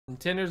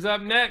Contenders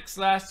up next.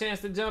 Last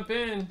chance to jump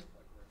in.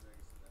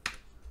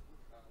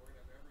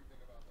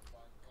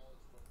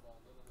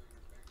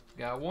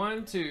 Got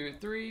 1, 2,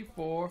 3,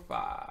 4,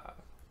 5.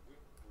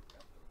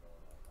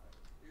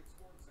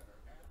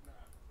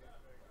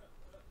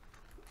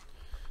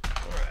 All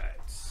right.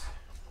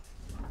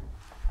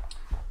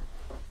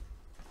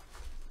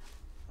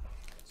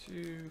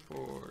 2,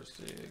 4,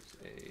 6,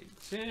 8,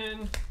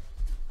 10.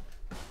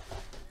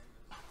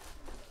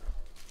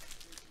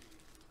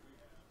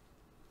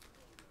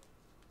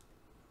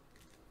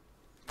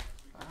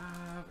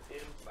 5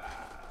 and 5.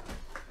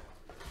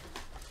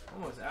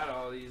 Almost out of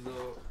all these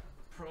little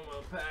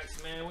promo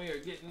packs, man. We are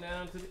getting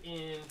down to the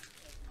end.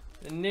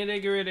 The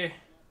nitty gritty.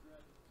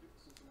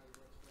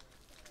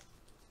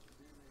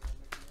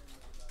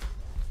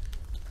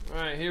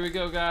 Alright, here we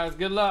go, guys.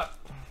 Good luck.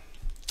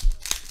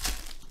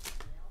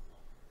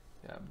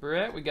 Got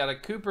Brett. We got a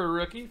Cooper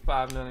rookie,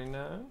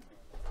 $5.99.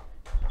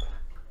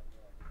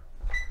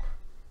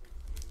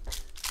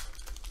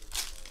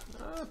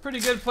 Pretty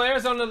good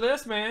players on the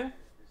list, man.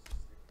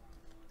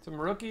 Some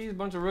rookies, a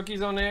bunch of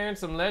rookies on there, and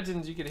some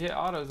legends you could hit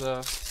autos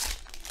of.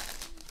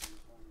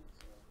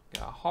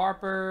 Got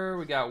Harper,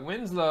 we got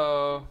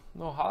Winslow,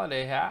 no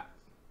holiday hat.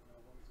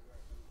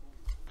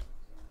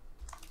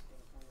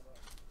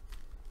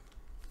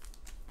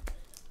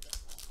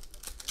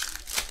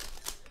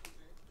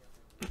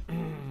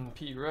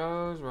 Pete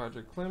Rose,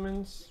 Roger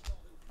Clemens,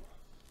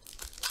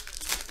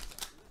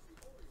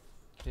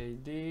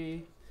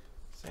 KD,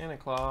 Santa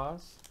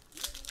Claus,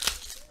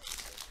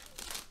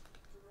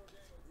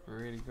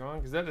 Brady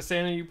Gronk. Is that the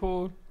Santa you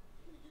pulled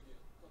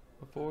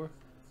before?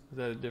 Is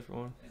that a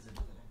different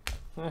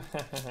one?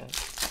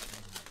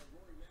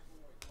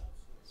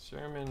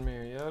 Sherman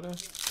Mariota.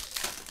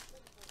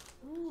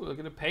 Ooh, look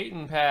at the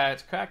Peyton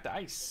patch. Cracked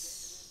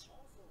ice.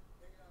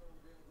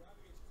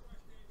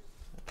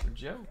 For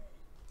Joe.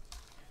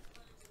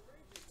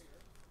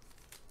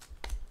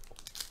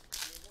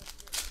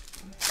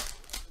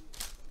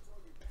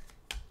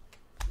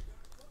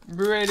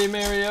 Brady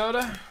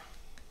Mariota.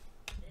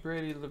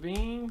 Brady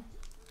Levine.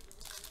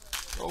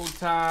 Old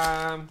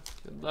time.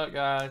 Good luck,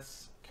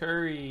 guys.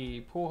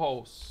 Curry.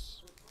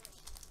 Pujols.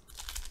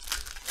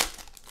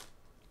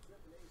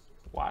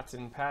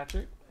 Watson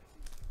Patrick.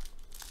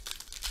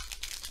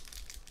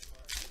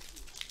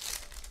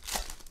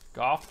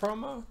 Golf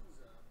promo.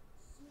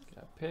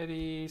 Got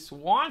Petty.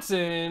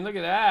 Swanson. Look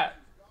at that.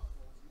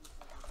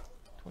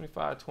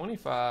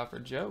 25-25 for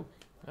Joe.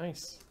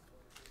 Nice.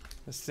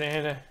 The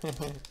Santa.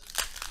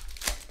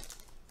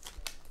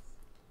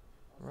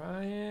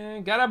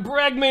 Ryan. Got a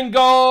Bregman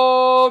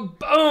gold.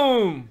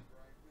 Boom.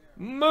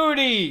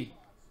 Moody.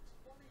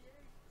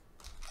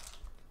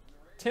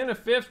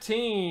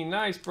 10/15.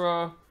 Nice,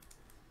 bro.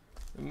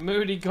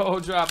 Moody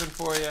gold dropping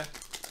for you.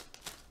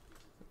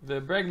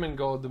 The Bregman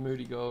gold, the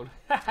Moody gold.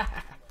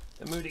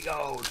 The Moody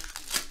gold.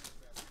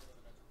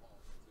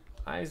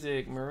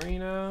 Isaac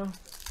Marino.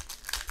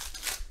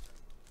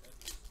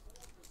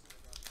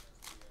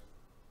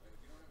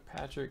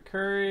 Patrick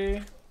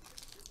Curry.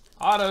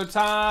 Auto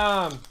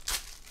time.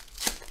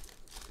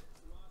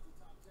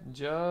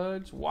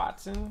 Judge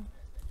Watson.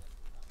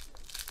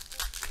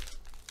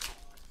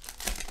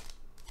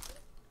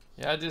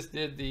 Yeah, I just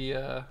did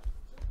the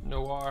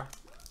Noir.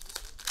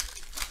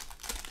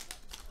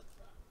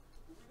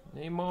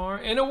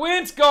 Neymar and a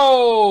Wentz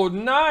gold.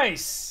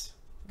 Nice.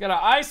 Got an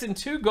ice and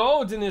 2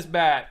 golds in this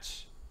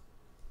batch.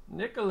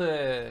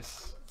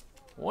 Nicholas.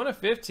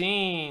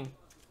 1/15.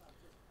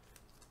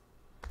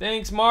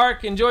 Thanks,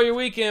 Mark. Enjoy your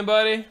weekend,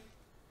 buddy.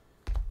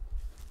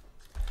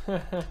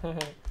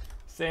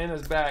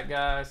 Santa's back,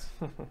 guys.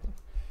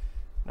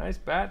 Nice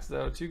batch,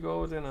 though. 2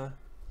 golds and a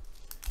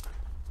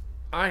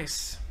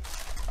ice.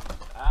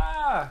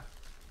 Ah!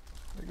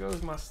 There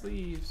goes my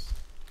sleeves.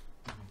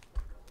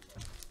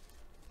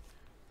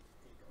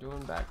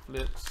 Doing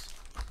backflips.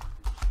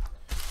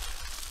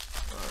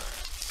 Alright.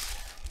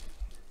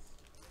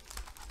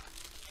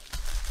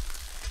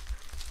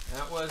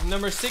 That was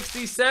number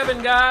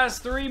 67, guys.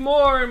 3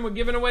 more, and we're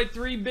giving away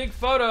 3 big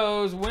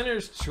photos.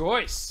 Winner's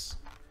choice.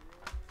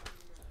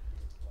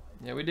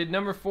 Yeah, we did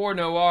number 4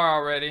 Noir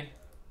already.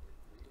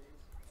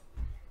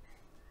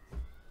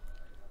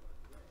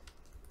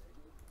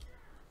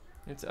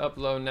 It's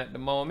uploading at the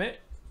moment.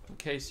 In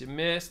case you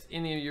missed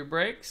any of your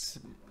breaks.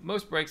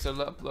 Most breaks are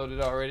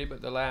uploaded already,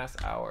 but the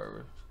last hour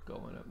are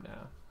going up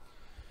now.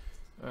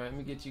 Alright, let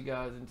me get you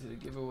guys into the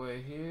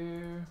giveaway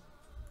here.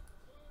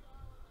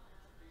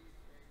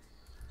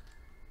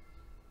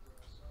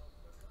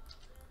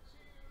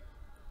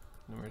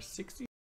 Number 60.